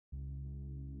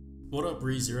What up,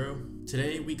 ReZero?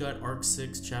 Today we got Arc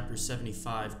 6, Chapter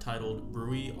 75, titled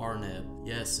Rui Arneb.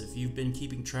 Yes, if you've been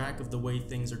keeping track of the way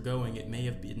things are going, it may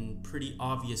have been pretty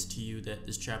obvious to you that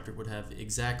this chapter would have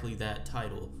exactly that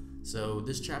title. So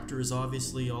this chapter is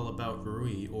obviously all about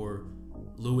Rui, or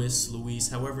Louise,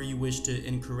 however you wish to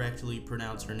incorrectly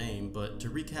pronounce her name. But to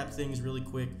recap things really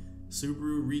quick,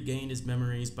 Subaru regained his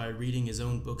memories by reading his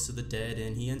own books of the dead,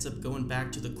 and he ends up going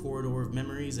back to the corridor of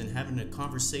memories and having a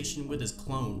conversation with his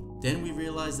clone. Then we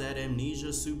realize that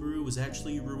Amnesia Subaru was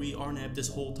actually Rui Arneb this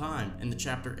whole time, and the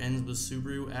chapter ends with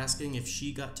Subaru asking if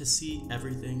she got to see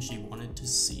everything she wanted to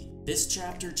see. This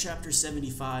chapter, Chapter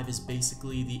 75, is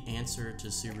basically the answer to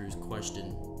Subaru's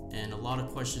question, and a lot of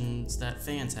questions that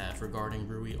fans have regarding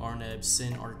Rui Arneb,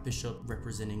 Sin Archbishop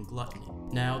representing Gluttony.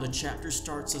 Now, the chapter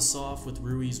starts us off with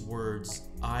Rui's words,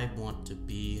 "I want to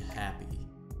be happy."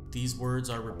 These words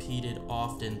are repeated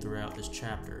often throughout this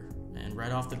chapter, and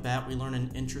right off the bat we learn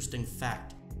an interesting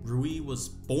fact. Rui was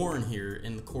born here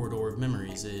in the Corridor of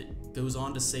Memories. It goes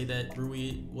on to say that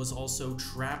Rui was also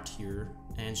trapped here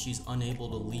and she's unable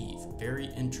to leave. Very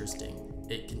interesting.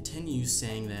 It continues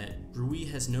saying that Rui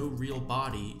has no real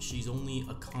body, she's only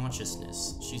a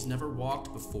consciousness. She's never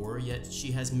walked before, yet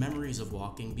she has memories of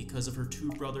walking because of her two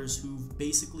brothers who've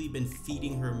basically been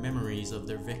feeding her memories of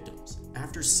their victims.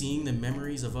 After seeing the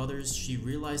memories of others, she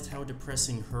realized how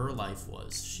depressing her life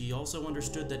was. She also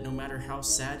understood that no matter how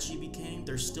sad she became,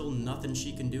 there's still nothing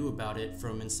she can do about it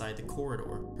from inside the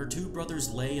corridor. Her two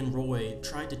brothers, Lei and Roy,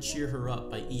 tried to cheer her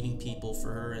up by eating people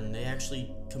for her, and they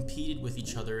actually competed with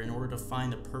each other in order to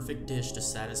find the perfect dish to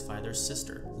satisfy their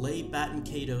sister. Lei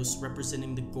Kados,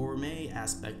 representing the gourmet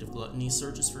aspect of gluttony,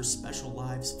 searches for special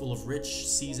lives full of rich,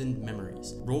 seasoned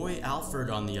memories. Roy Alfred,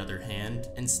 on the other hand,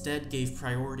 instead gave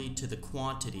priority to the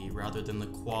quantity rather than the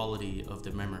quality of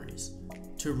the memories.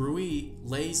 To Rui,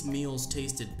 Lei's meals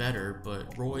tasted better,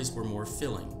 but Roy's were more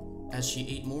filling. As she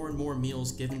ate more and more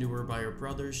meals given to her by her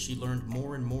brothers, she learned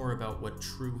more and more about what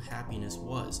true happiness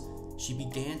was. She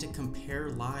began to compare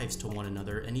lives to one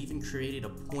another and even created a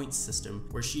point system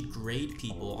where she'd grade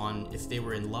people on if they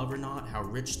were in love or not, how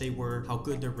rich they were, how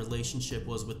good their relationship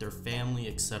was with their family,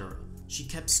 etc. She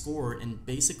kept score and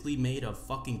basically made a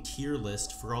fucking tier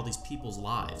list for all these people's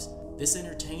lives. This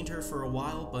entertained her for a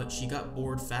while, but she got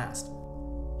bored fast.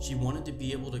 She wanted to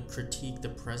be able to critique the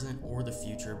present or the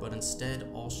future, but instead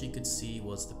all she could see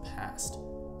was the past.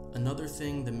 Another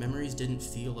thing, the memories didn't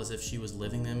feel as if she was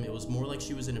living them, it was more like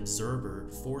she was an observer,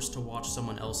 forced to watch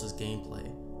someone else's gameplay.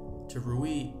 To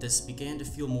Rui, this began to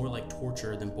feel more like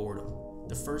torture than boredom.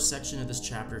 The first section of this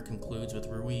chapter concludes with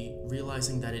Rui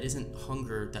realizing that it isn't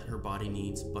hunger that her body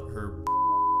needs, but her.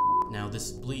 Now,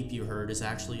 this bleep you heard is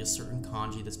actually a certain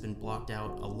kanji that's been blocked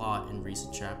out a lot in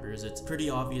recent chapters. It's pretty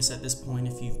obvious at this point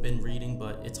if you've been reading,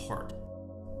 but it's heart.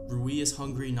 Rui is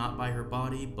hungry not by her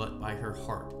body, but by her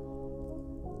heart.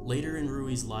 Later in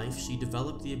Rui's life, she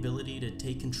developed the ability to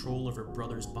take control of her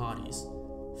brothers' bodies.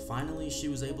 Finally, she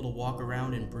was able to walk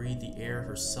around and breathe the air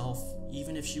herself,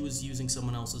 even if she was using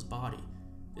someone else's body.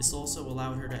 This also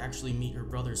allowed her to actually meet her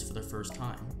brothers for the first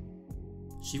time.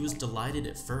 She was delighted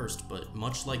at first, but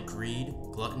much like greed,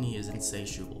 gluttony is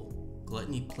insatiable.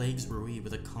 Gluttony plagues Rui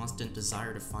with a constant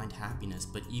desire to find happiness,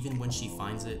 but even when she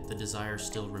finds it, the desire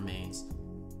still remains.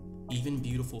 Even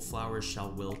beautiful flowers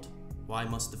shall wilt. Why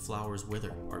must the flowers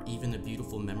wither? Are even the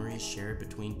beautiful memories shared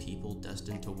between people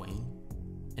destined to wane?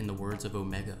 In the words of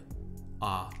Omega,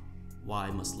 ah, why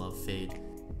must love fade?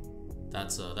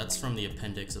 That's from the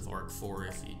appendix of Arc 4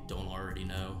 if you don't already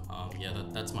know.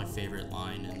 That's my favorite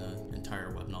line in the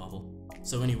entire web novel.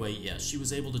 So anyway, yeah, she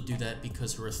was able to do that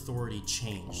because her authority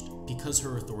changed. Because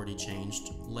her authority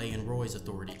changed, Lei and Roy's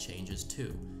authority changes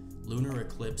too. Lunar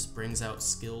Eclipse brings out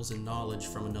skills and knowledge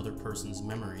from another person's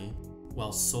memory,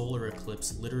 while Solar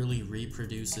Eclipse literally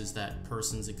reproduces that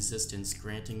person's existence,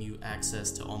 granting you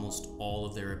access to almost all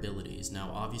of their abilities.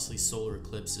 Now, obviously Solar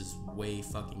Eclipse is way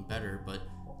fucking better, but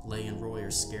Lei and Roy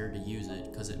are scared to use it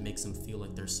because it makes them feel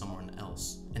like they're someone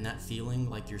else. And that feeling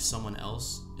like you're someone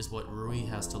else is what Rui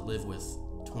has to live with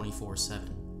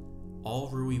 24/7. All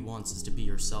Rui wants is to be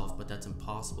herself, but that's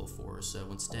impossible for her,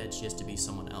 so instead she has to be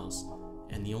someone else.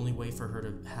 And the only way for her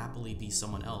to happily be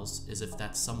someone else is if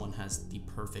that someone has the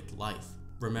perfect life.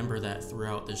 Remember that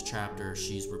throughout this chapter,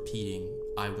 she's repeating,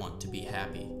 "I want to be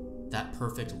happy." That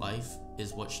perfect life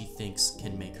is what she thinks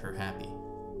can make her happy.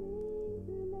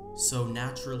 So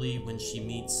naturally, when she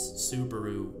meets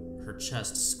Subaru, her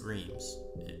chest screams.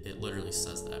 It literally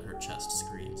says that, her chest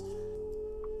screams.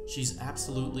 She's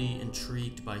absolutely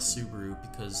intrigued by Subaru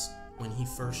because when he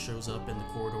first shows up in the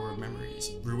Corridor of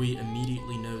Memories, Rui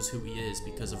immediately knows who he is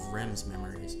because of Rem's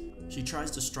memories. She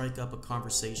tries to strike up a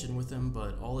conversation with him,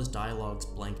 but all his dialogue's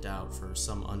blanked out for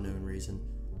some unknown reason.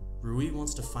 Rui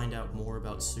wants to find out more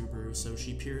about Subaru, so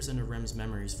she peers into Rem's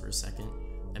memories for a second.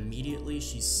 Immediately,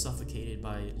 she's suffocated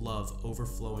by love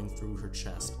overflowing through her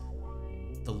chest.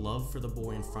 The love for the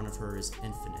boy in front of her is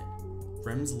infinite.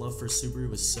 Rem's love for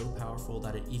Subaru is so powerful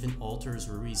that it even alters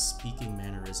Rui's speaking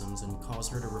mannerisms and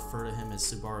causes her to refer to him as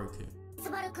Subaru-kun.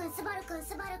 Subaru-kun, Subaru-kun,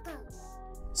 Subaru-kun.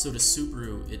 So to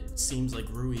Subaru, it seems like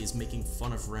Rui is making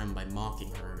fun of Rem by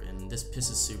mocking her, and this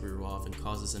pisses Subaru off and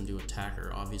causes him to attack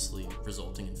her, obviously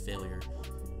resulting in failure.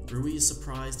 Rui is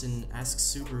surprised and asks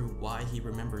Subaru why he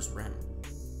remembers Rem.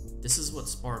 This is what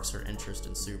sparks her interest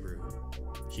in Subaru.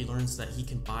 She learns that he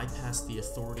can bypass the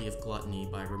authority of gluttony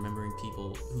by remembering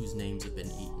people whose names have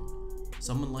been eaten.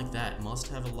 Someone like that must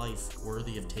have a life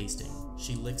worthy of tasting.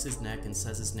 She licks his neck and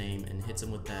says his name and hits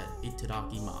him with that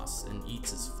itadakimasu and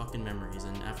eats his fucking memories,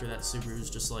 and after that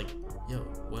Subaru's just like, yo,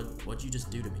 what'd you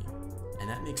just do to me? And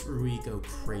that makes Rui go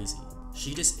crazy.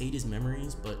 She just ate his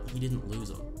memories, but he didn't lose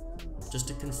them. Just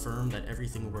to confirm that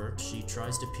everything worked, she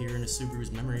tries to peer into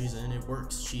Subaru's memories and it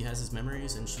works. She has his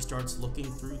memories and she starts looking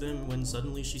through them when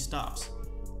suddenly she stops.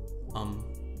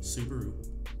 Subaru,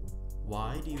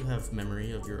 why do you have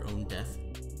memory of your own death?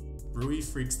 Rui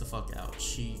freaks the fuck out.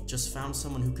 She just found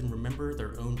someone who can remember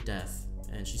their own death,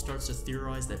 and she starts to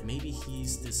theorize that maybe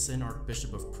he's the Sin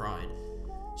Archbishop of Pride.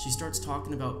 She starts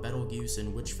talking about Betelgeuse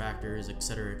and witch factors,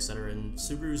 etc, and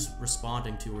Subaru's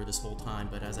responding to her this whole time,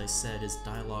 but as I said, his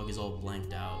dialogue is all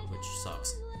blanked out, which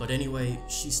sucks. But anyway,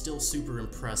 she's still super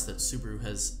impressed that Subaru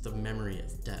has the memory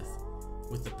of death.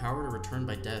 With the power to return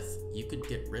by death, you could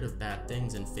get rid of bad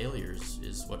things and failures,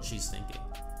 is what she's thinking.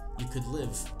 You could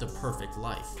live the perfect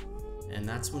life. And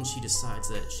that's when she decides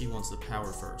that she wants the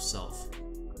power for herself.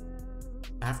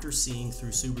 After seeing through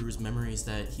Subaru's memories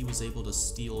that he was able to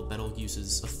steal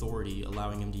Betelgeuse's authority,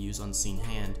 allowing him to use Unseen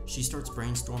Hand, she starts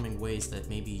brainstorming ways that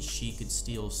maybe she could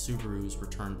steal Subaru's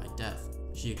return by death.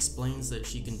 She explains that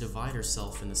she can divide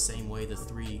herself in the same way the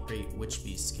three great witch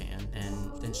beasts can, and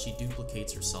then she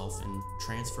duplicates herself and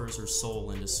transfers her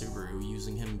soul into Subaru,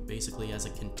 using him basically as a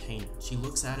container. She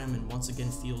looks at him and once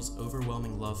again feels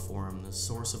overwhelming love for him, the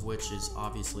source of which is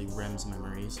obviously Rem's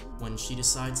memories. When she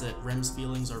decides that Rem's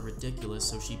feelings are ridiculous,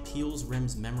 so she peels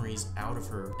Rem's memories out of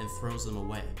her and throws them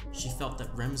away. She felt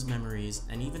that Rem's memories,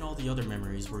 and even all the other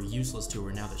memories, were useless to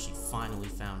her now that she finally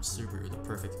found Subaru, the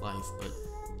perfect life, but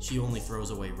she only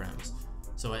throws away Rem's.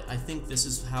 So I think this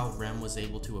is how Rem was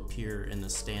able to appear in the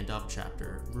Stand Up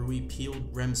chapter. Rui peeled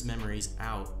Rem's memories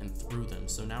out and threw them,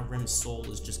 so now Rem's soul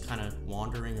is just kind of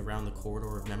wandering around the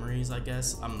corridor of memories, I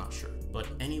guess? I'm not sure. But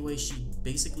anyway, she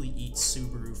basically eats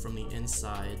Subaru from the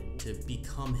inside to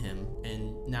become him,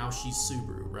 and now she's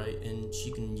Subaru, right? And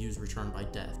she can use Return by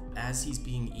Death. As he's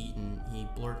being eaten, he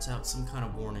blurts out some kind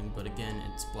of warning, but again,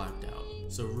 it's blacked out.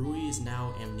 So Rui is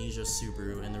now Amnesia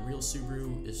Subaru, and the real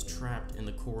Subaru is trapped in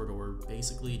the corridor,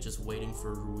 basically just waiting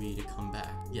for Rui to come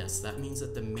back. Yes, that means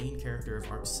that the main character of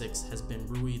Arc 6 has been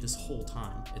Rui this whole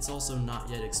time. It's also not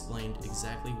yet explained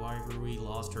exactly why Rui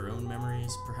lost her own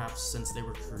memories. Perhaps since they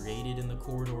were created in the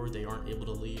corridor, they aren't able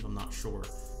to leave, I'm not sure.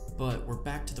 But we're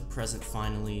back to the present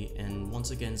finally, and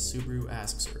once again Subaru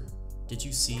asks her, "Did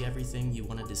you see everything you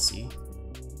wanted to see?"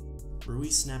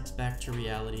 Rui snaps back to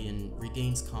reality and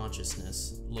regains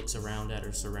consciousness, looks around at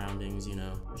her surroundings, you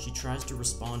know. She tries to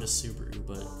respond to Subaru,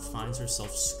 but finds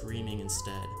herself screaming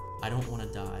instead. "I don't want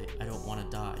to die, I don't want to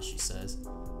die," she says.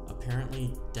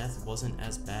 Apparently, death wasn't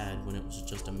as bad when it was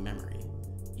just a memory.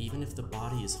 Even if the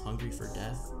body is hungry for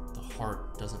death, the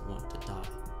heart doesn't want to die.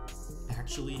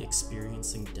 Actually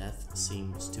experiencing death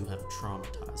seems to have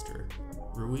traumatized her.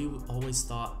 Rui always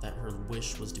thought that her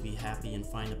wish was to be happy and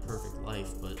find a perfect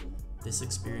life, but this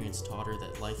experience taught her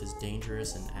that life is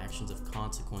dangerous and actions have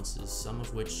consequences, some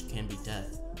of which can be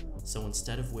death. So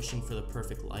instead of wishing for the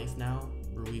perfect life now,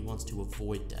 Rui wants to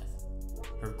avoid death.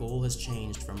 Her goal has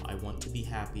changed from "I want to be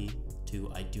happy"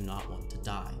 to "I do not want to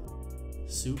die."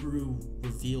 Subaru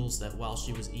reveals that while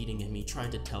she was eating him, he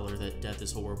tried to tell her that death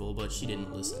is horrible, but she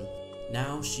didn't listen.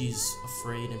 Now she's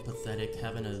afraid and pathetic,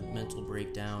 having a mental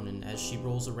breakdown, and as she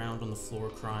rolls around on the floor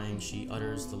crying, she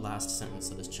utters the last sentence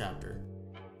of this chapter.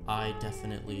 "I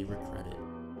definitely regret it."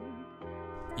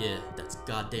 Yeah, that's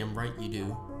goddamn right you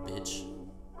do, bitch.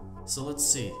 So let's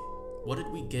see, what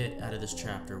did we get out of this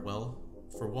chapter? Well,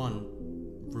 for one,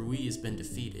 Rui has been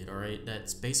defeated, alright?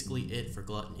 That's basically it for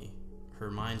Gluttony. Her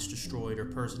mind's destroyed, her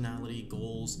personality,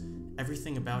 goals,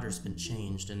 everything about her's been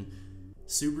changed, and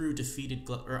Subaru defeated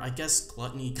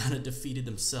Gluttony kind of defeated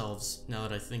themselves, now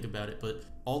that I think about it, but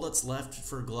all that's left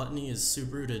for Gluttony is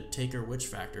Subaru to take her witch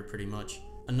factor, pretty much.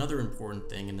 Another important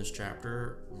thing in this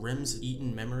chapter, Rem's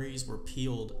eaten memories were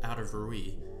peeled out of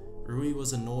Rui. Rui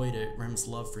was annoyed at Rem's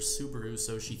love for Subaru,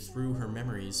 so she threw her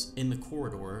memories in the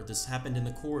corridor. This happened in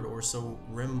the corridor, so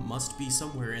Rem must be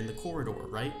somewhere in the corridor,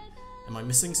 right? Am I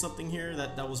missing something here?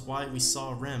 That was why we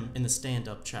saw Rem in the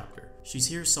stand-up chapter. She's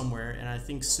here somewhere, and I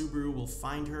think Subaru will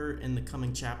find her in the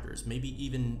coming chapters, maybe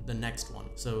even the next one.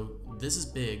 So this is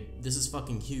big, this is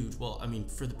fucking huge. Well, I mean,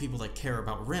 for the people that care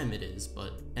about Rem it is,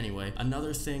 but anyway.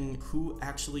 Another thing, who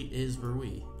actually is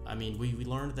Rui? I mean, we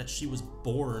learned that she was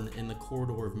born in the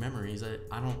corridor of memories.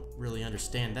 I don't really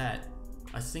understand that.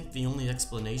 I think the only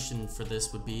explanation for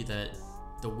this would be that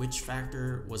the witch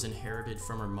factor was inherited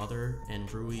from her mother,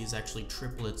 and Rui is actually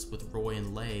triplets with Roy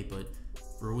and Lei, but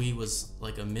Rui was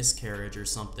like a miscarriage or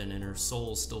something, and her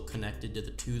soul's still connected to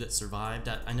the two that survived.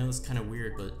 I know it's kind of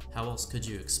weird, but how else could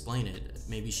you explain it?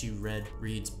 Maybe she read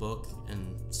Reed's book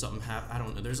and something happened. I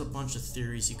don't know. There's a bunch of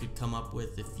theories you could come up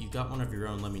with. If you got one of your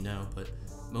own, let me know. But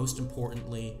most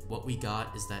importantly, what we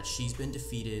got is that she's been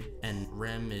defeated and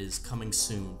Rem is coming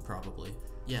soon, probably.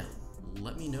 Yeah.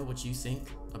 Let me know what you think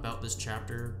about this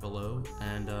chapter below,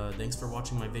 and thanks for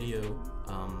watching my video.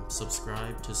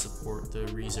 Subscribe to support the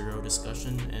ReZero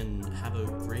discussion, and have a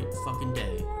great fucking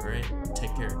day, alright?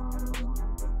 Take care.